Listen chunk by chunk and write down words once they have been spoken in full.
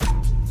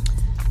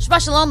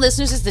Shabbat Shalom,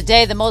 listeners. It's the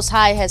day the Most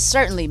High has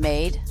certainly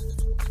made.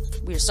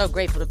 We are so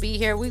grateful to be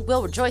here. We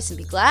will rejoice and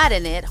be glad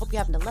in it. Hope you're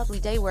having a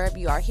lovely day wherever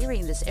you are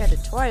hearing this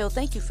editorial.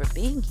 Thank you for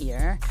being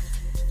here.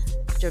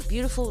 Your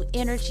beautiful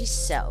energy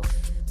self.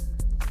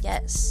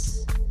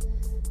 Yes.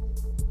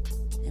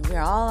 And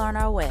we're all on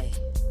our way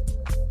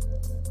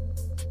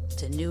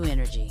to new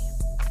energy.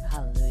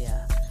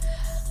 Hallelujah.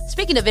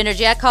 Speaking of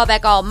energy, I call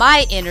back all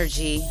my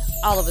energy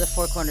all over the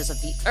four corners of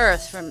the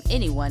earth from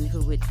anyone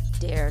who would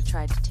dare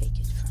try to take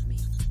it from me.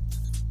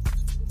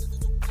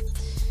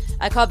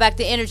 I call back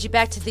the energy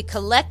back to the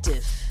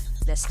collective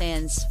that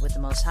stands with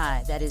the Most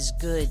High. That is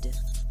good.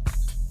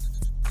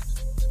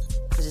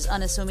 That is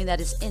unassuming.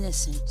 That is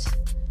innocent.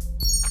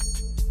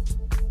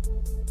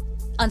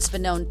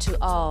 Unbeknown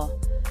to all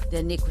the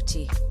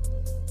iniquity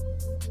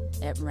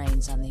that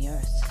reigns on the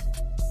earth.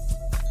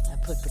 I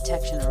put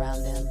protection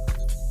around them,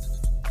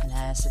 and I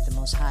ask that the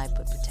Most High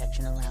put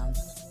protection around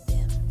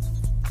them,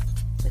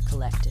 the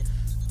collective.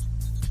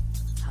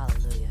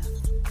 Hallelujah.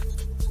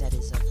 That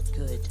is of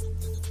good.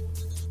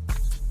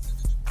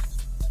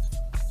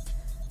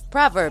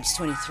 Proverbs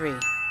 23,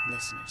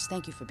 listeners,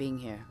 thank you for being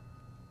here.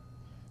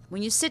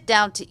 When you sit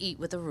down to eat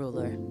with a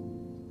ruler,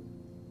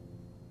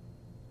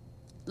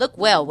 look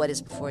well what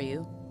is before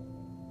you,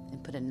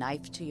 and put a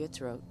knife to your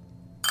throat.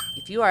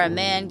 If you are a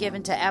man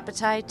given to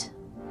appetite,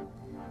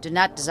 do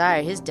not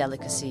desire his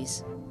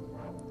delicacies,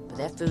 for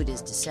that food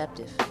is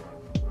deceptive.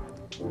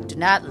 Do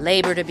not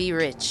labor to be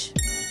rich.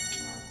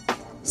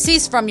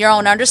 Cease from your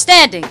own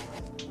understanding.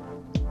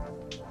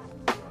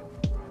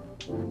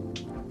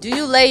 Do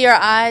you lay your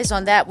eyes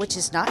on that which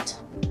is not?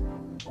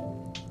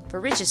 For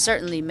riches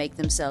certainly make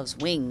themselves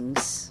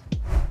wings.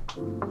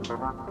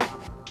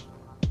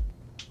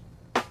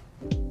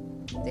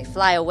 They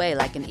fly away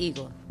like an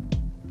eagle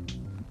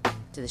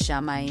to the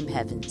Shamayim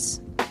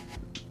heavens.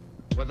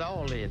 With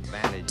all the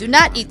advantages, do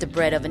not eat the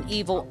bread of an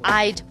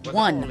evil-eyed with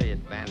one, all the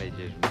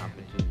advantages and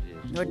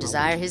opportunities. nor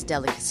desire his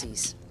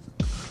delicacies.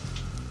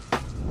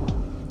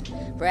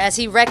 For as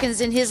he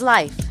reckons in his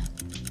life,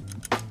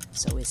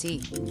 so is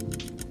he.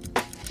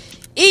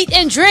 Eat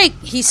and drink,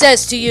 he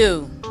says to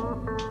you,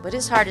 but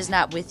his heart is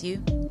not with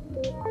you.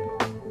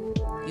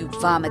 You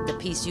vomit the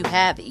piece you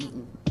have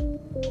eaten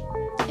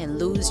and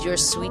lose your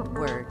sweet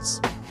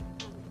words.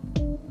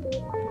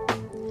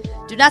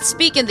 Do not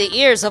speak in the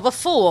ears of a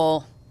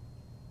fool,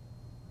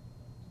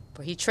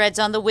 for he treads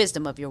on the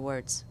wisdom of your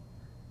words.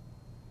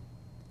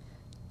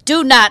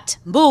 Do not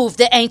move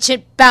the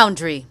ancient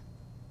boundary,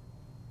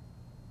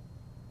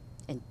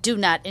 and do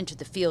not enter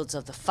the fields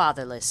of the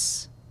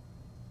fatherless,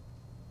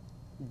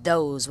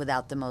 those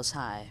without the Most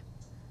High.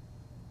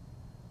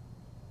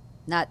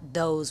 Not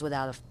those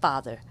without a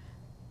father.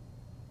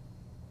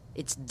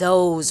 It's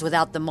those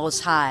without the Most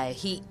High.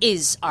 He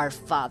is our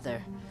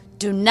Father.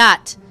 Do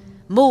not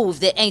move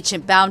the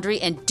ancient boundary,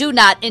 and do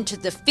not enter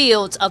the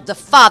fields of the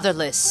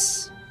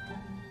fatherless.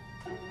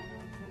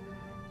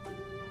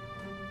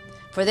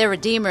 For their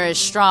Redeemer is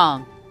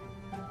strong.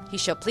 He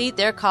shall plead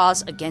their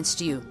cause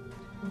against you.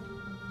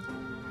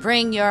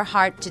 Bring your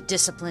heart to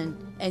discipline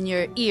and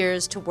your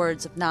ears to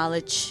words of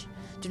knowledge.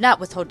 Do not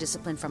withhold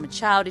discipline from a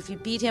child. If you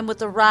beat him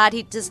with a rod,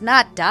 he does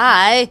not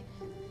die.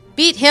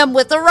 Beat him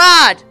with a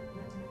rod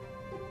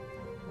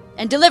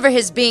and deliver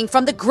his being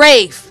from the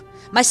grave.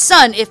 My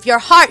son, if your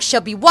heart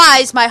shall be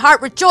wise, my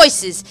heart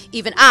rejoices.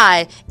 Even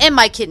I and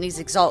my kidneys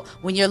exult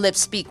when your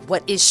lips speak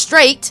what is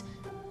straight.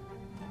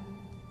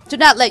 Do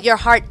not let your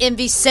heart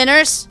envy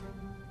sinners,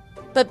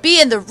 but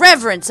be in the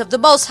reverence of the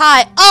Most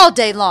High all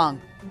day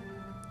long.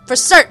 For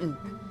certain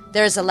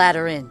there is a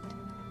latter end,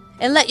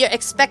 and let your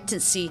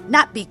expectancy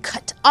not be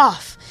cut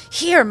off.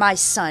 Hear, my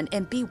son,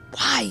 and be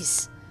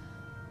wise,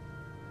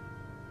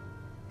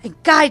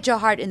 and guide your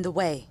heart in the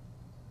way.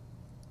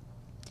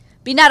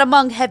 Be not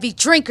among heavy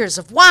drinkers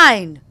of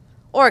wine,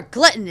 or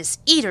gluttonous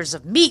eaters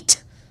of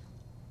meat,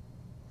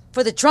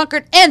 for the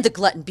drunkard and the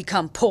glutton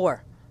become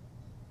poor,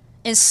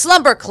 in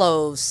slumber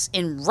clothes,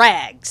 in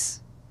rags.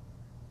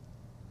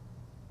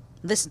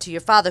 Listen to your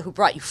father who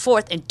brought you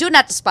forth, and do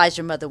not despise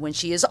your mother when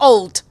she is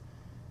old.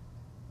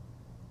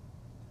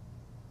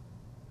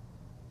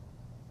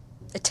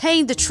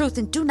 Attain the truth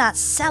and do not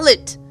sell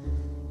it.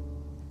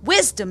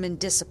 Wisdom and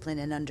discipline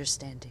and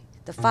understanding.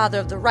 The father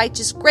of the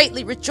righteous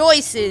greatly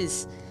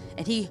rejoices,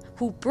 and he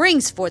who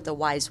brings forth a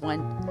wise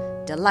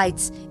one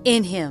delights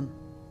in him.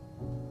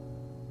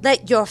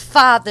 Let your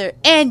father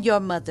and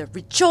your mother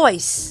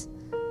rejoice,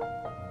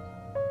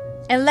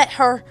 and let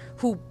her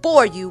who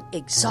bore you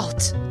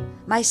exult.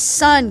 My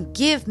son,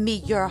 give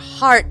me your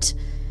heart,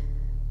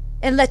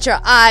 and let your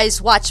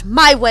eyes watch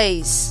my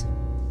ways.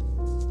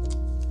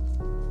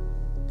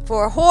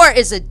 For a whore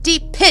is a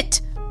deep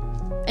pit,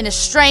 and a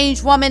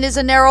strange woman is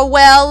a narrow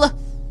well.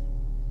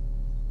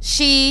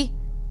 She,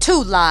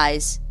 too,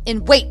 lies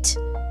in wait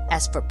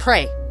as for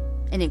prey,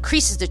 and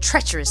increases the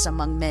treacherous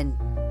among men.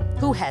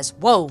 Who has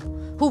woe?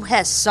 Who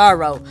has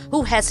sorrow?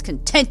 Who has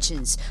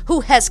contentions?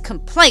 Who has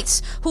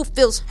complaints? Who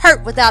feels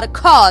hurt without a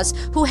cause?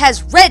 Who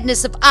has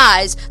redness of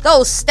eyes?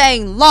 Those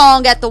staying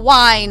long at the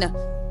wine.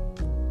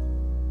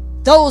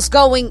 Those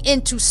going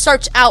in to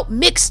search out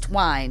mixed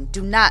wine,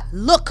 do not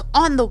look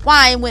on the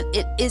wine when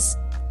it is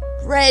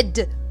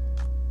red,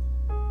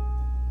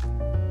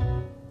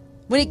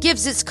 when it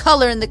gives its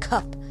color in the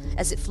cup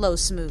as it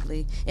flows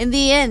smoothly. In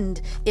the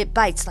end, it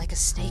bites like a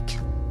snake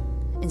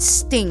and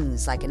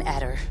stings like an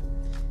adder.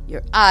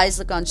 Your eyes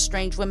look on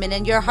strange women,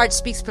 and your heart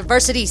speaks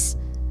perversities.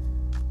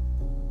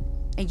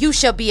 And you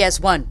shall be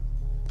as one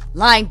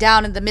lying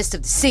down in the midst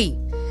of the sea,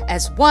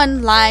 as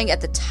one lying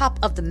at the top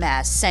of the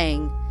mast,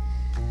 saying,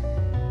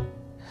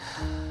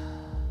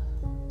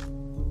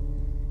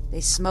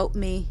 they smote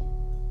me,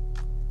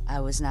 I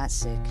was not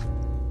sick.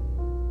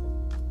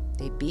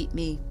 They beat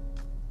me,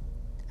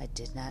 I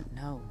did not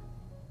know.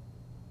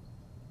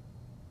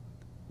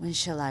 When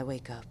shall I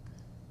wake up?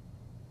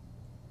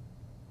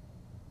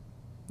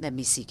 Let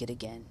me seek it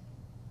again.